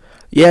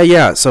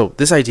yeah. So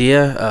this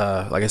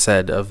idea, like I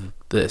said, of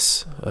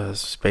this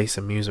space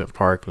amusement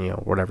park,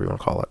 whatever you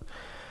want to call it,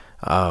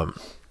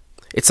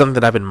 it's something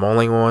that I've been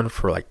mulling on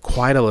for like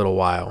quite a little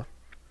while.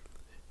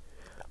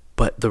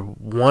 But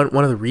one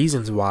of the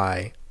reasons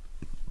why,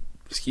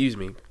 excuse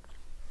me, one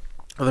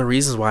of the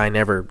reasons why I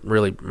never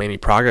really made any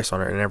progress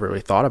on it and never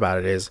really thought about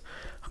it is,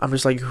 I'm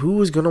just like,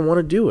 who is gonna want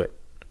to do it?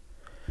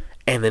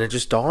 And then it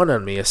just dawned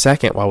on me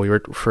while we were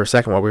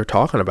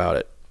talking about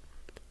it.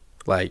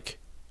 Like,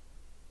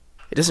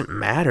 it doesn't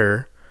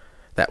matter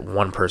that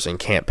one person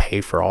can't pay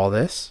for all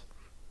this.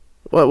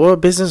 What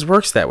business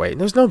works that way?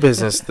 There's no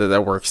business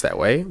that works that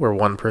way, where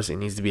one person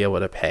needs to be able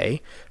to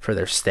pay for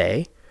their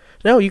stay.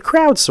 No, you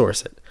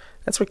crowdsource it.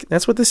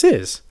 That's what this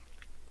is.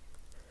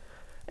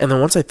 And then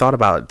once I thought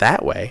about it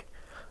that way,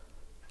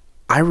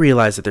 I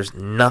realized that there's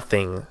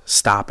nothing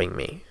stopping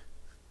me.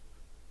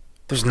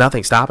 There's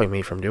nothing stopping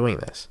me from doing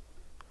this.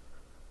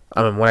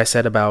 I mean, what I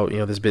said about,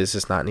 this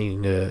business not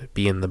needing to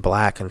be in the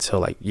black until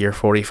like year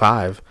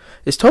 45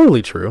 is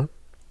totally true.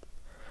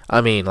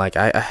 I mean, like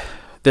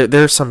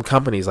there's some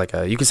companies like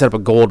you can set up a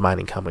gold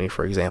mining company,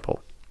 for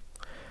example.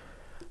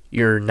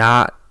 You're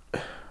not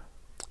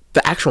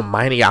the actual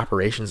mining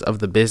operations of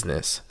the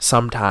business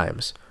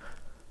sometimes,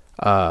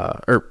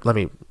 or let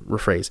me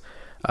rephrase,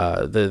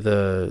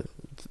 the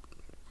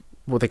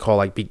what they call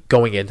like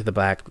going into the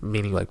black,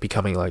 meaning like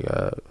becoming like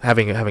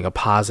having a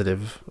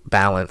positive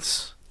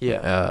balance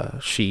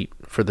sheet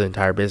for the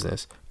entire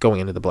business,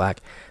 going into the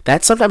black.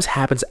 That sometimes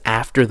happens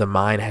after the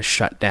mine has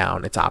shut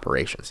down its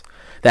operations.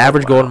 The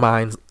average gold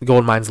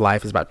mine's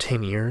life is about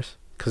 10 years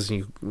because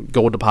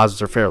gold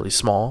deposits are fairly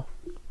small.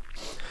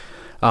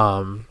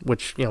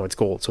 Which it's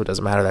gold, so it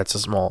doesn't matter that's so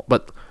small.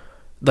 But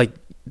like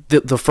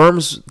the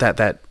firms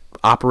that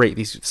operate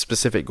these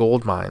specific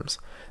gold mines,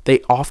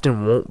 they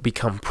often won't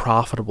become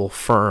profitable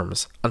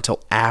firms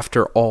until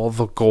after all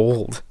the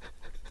gold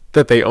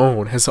that they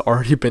own has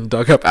already been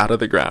dug up out of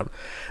the ground.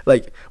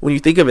 Like, when you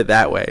think of it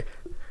that way,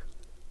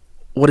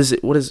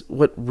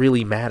 what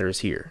really matters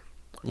here?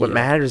 What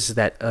matters is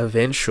that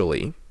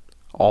eventually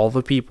all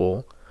the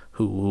people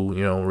who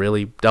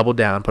really doubled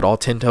down, put all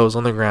 10 toes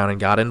on the ground and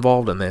got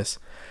involved in this,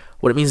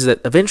 what it means is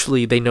that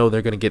eventually they know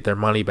they're going to get their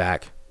money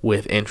back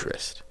with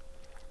interest.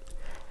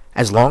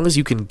 As long as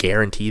you can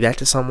guarantee that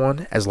to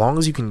someone, as long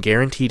as you can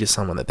guarantee to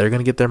someone that they're going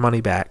to get their money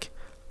back,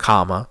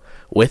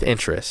 with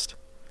interest,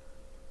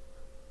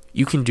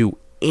 you can do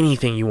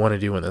anything you want to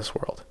do in this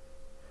world,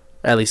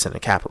 at least in a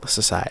capitalist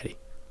society.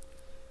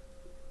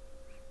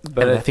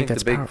 But I think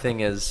the big thing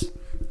is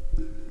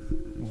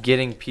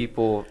getting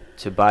people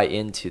to buy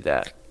into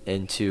that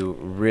and to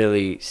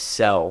really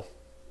sell,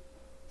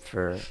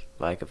 for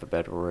lack of a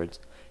better word,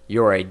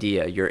 your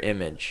idea, your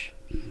image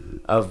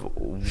of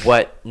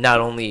not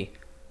only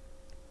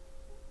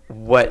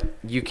what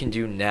you can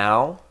do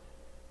now,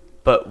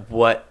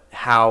 but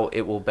how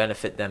it will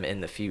benefit them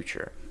in the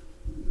future.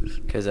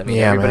 Because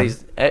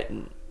everybody's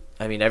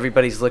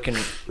looking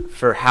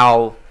for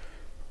how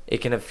it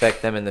can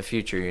affect them in the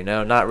future.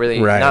 Not really.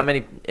 Right. Not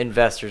many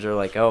investors are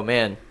like, oh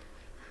man,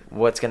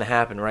 what's gonna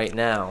happen right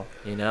now?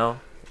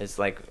 It's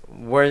like,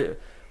 where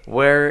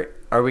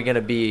are we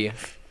gonna be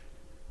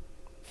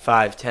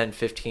 5, 10,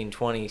 15,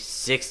 20,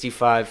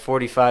 65,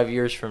 45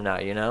 years from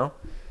now?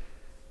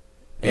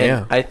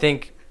 And I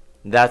think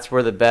that's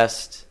where the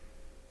best,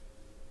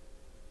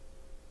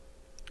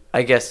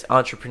 I guess,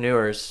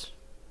 entrepreneurs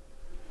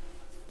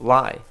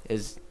lie,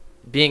 is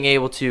being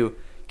able to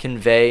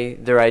convey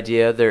their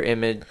idea, their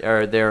image,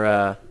 or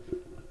their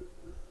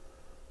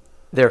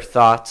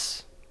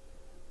thoughts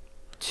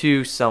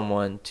to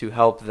someone to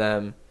help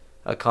them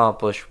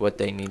accomplish what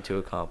they need to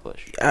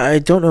accomplish. I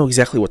don't know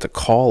exactly what to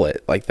call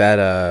it. Like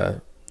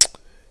that,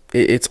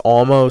 it's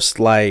almost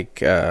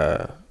like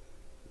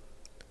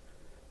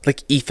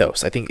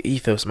ethos. I think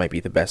ethos might be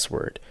the best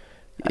word.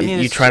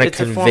 You're trying to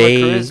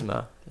convey. It's a form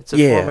of charisma. It's a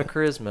form of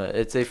charisma.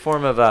 It's a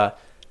form of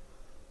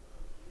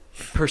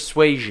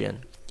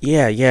persuasion.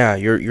 Yeah.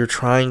 You're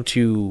trying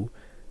to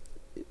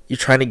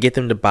get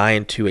them to buy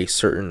into a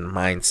certain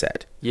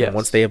mindset. Yes. And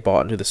once they have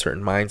bought into the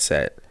certain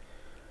mindset,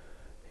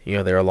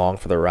 they're along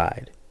for the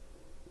ride.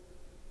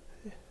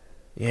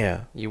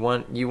 Yeah. You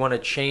want to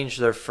change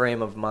their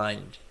frame of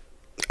mind.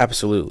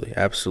 Absolutely.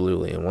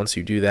 And once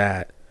you do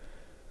that,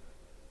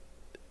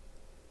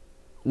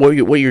 what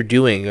you're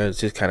doing is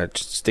just kind of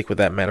stick with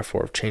that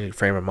metaphor of changing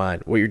frame of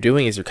mind. What you're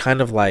doing is you're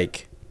kind of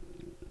like,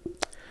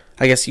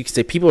 I guess you could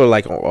say, people are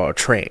like a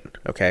train.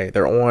 Okay,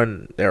 they're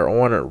on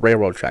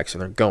railroad tracks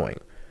and they're going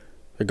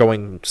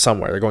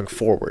somewhere. They're going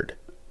forward.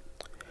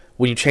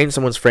 When you change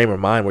someone's frame of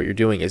mind, what you're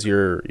doing is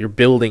you're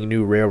building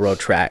new railroad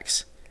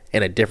tracks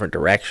in a different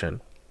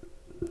direction,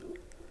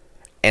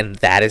 and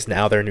that is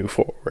now their new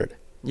forward.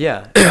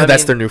 Yeah,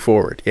 that's their new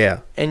forward.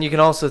 Yeah, and you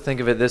can also think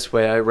of it this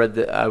way. I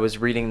was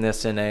reading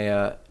this in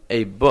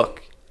a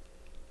book.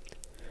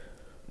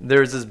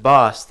 There's this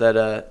boss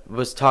that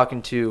was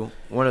talking to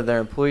one of their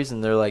employees,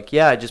 and they're like,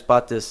 "Yeah, I just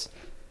bought this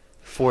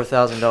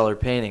 $4,000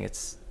 painting.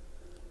 It's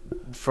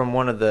from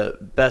one of the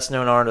best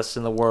known artists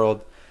in the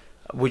world.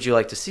 Would you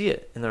like to see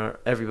it? And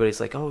everybody's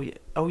like, oh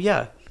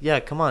yeah,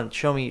 come on,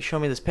 show me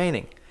this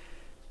painting.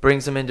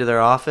 Brings them into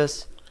their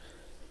office.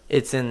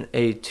 It's in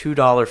a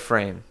 $2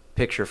 frame,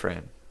 picture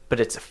frame, but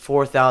it's a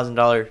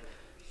 $4,000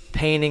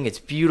 painting. It's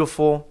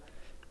beautiful,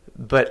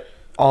 but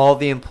all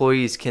the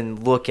employees can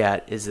look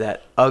at is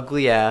that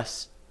ugly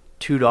ass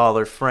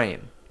 $2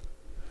 frame.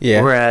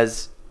 Yeah.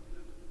 Whereas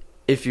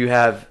if you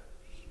have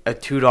a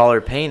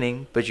 $2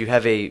 painting, but you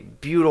have a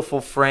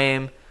beautiful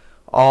frame,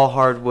 all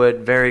hardwood,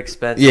 very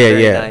expensive,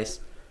 very nice,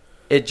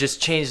 it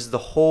just changes the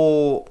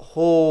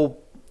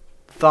whole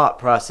thought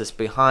process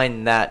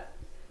behind that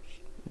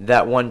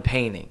one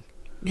painting.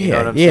 You know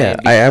what I'm saying?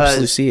 I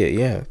absolutely see it.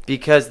 Yeah.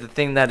 Because the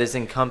thing that is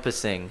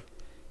encompassing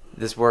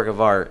this work of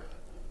art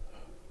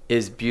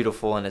is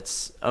beautiful in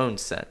its own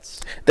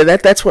sense.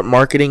 That's what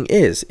marketing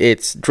is.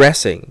 It's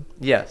dressing.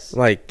 Yes.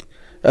 Like,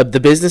 the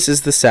business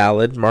is the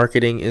salad.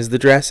 Marketing is the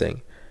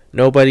dressing.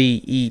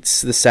 Nobody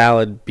eats the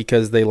salad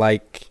because they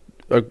like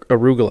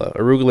arugula.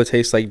 Arugula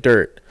tastes like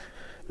dirt.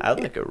 I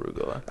like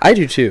arugula. I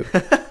do too.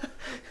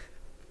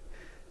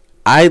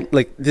 I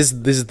like this.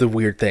 This is the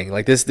weird thing.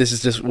 Like this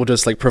is just will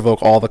just like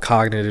provoke all the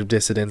cognitive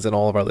dissonance in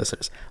all of our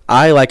listeners.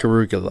 I like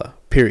arugula.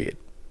 Period.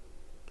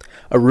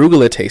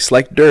 Arugula tastes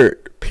like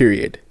dirt.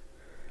 Period.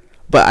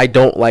 But I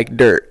don't like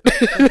dirt.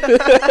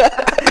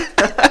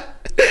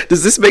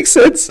 Does this make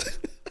sense?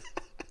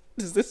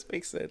 Does this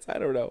make sense? I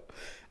don't know.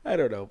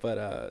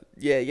 But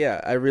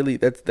yeah. I really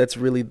that's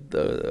really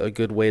a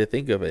good way to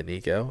think of it,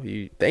 Nico.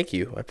 Thank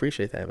you. I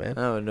appreciate that, man.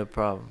 Oh, no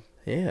problem.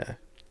 Yeah,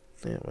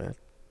 man.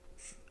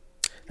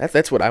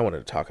 That's what I wanted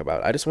to talk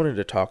about. I just wanted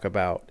to talk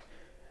about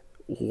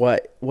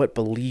what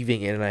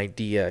believing in an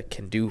idea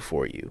can do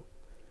for you.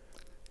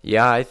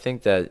 Yeah, I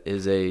think that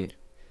is a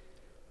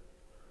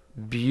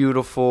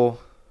beautiful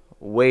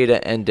way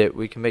to end it.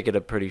 We can make it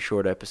a pretty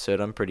short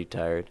episode. I'm pretty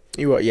tired.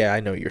 You are, yeah, I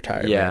know you're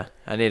tired. Yeah, man.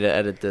 I need to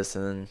edit this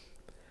and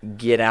then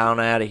get out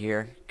of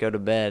here. Go to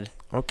bed.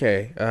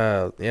 Okay.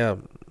 Yeah,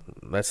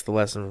 that's the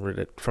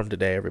lesson from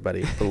today,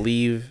 everybody.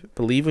 Believe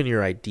in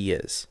your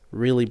ideas.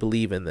 Really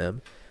believe in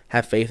them.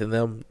 Have faith in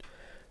them.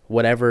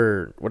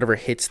 Whatever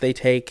hits they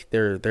take,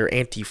 they're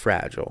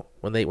anti-fragile.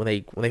 When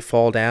they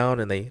fall down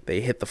and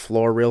they hit the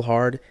floor real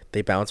hard,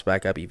 they bounce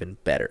back up even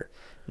better.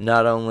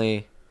 Not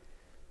only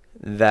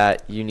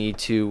that, you need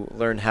to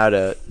learn how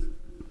to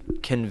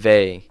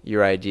convey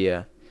your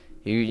idea.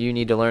 You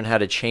need to learn how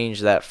to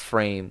change that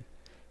frame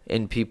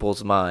in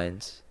people's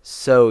minds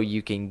so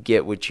you can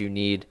get what you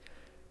need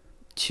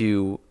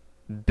to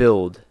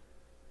build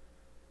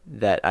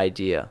that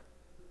idea.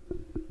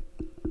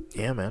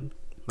 Yeah, man.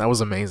 That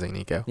was amazing,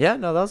 Nico. Yeah,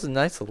 no, that was a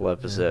nice little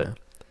episode. Yeah.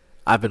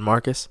 I've been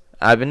Marcus.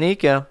 I've been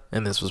Nico.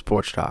 And this was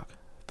Porch Talk.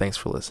 Thanks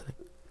for listening.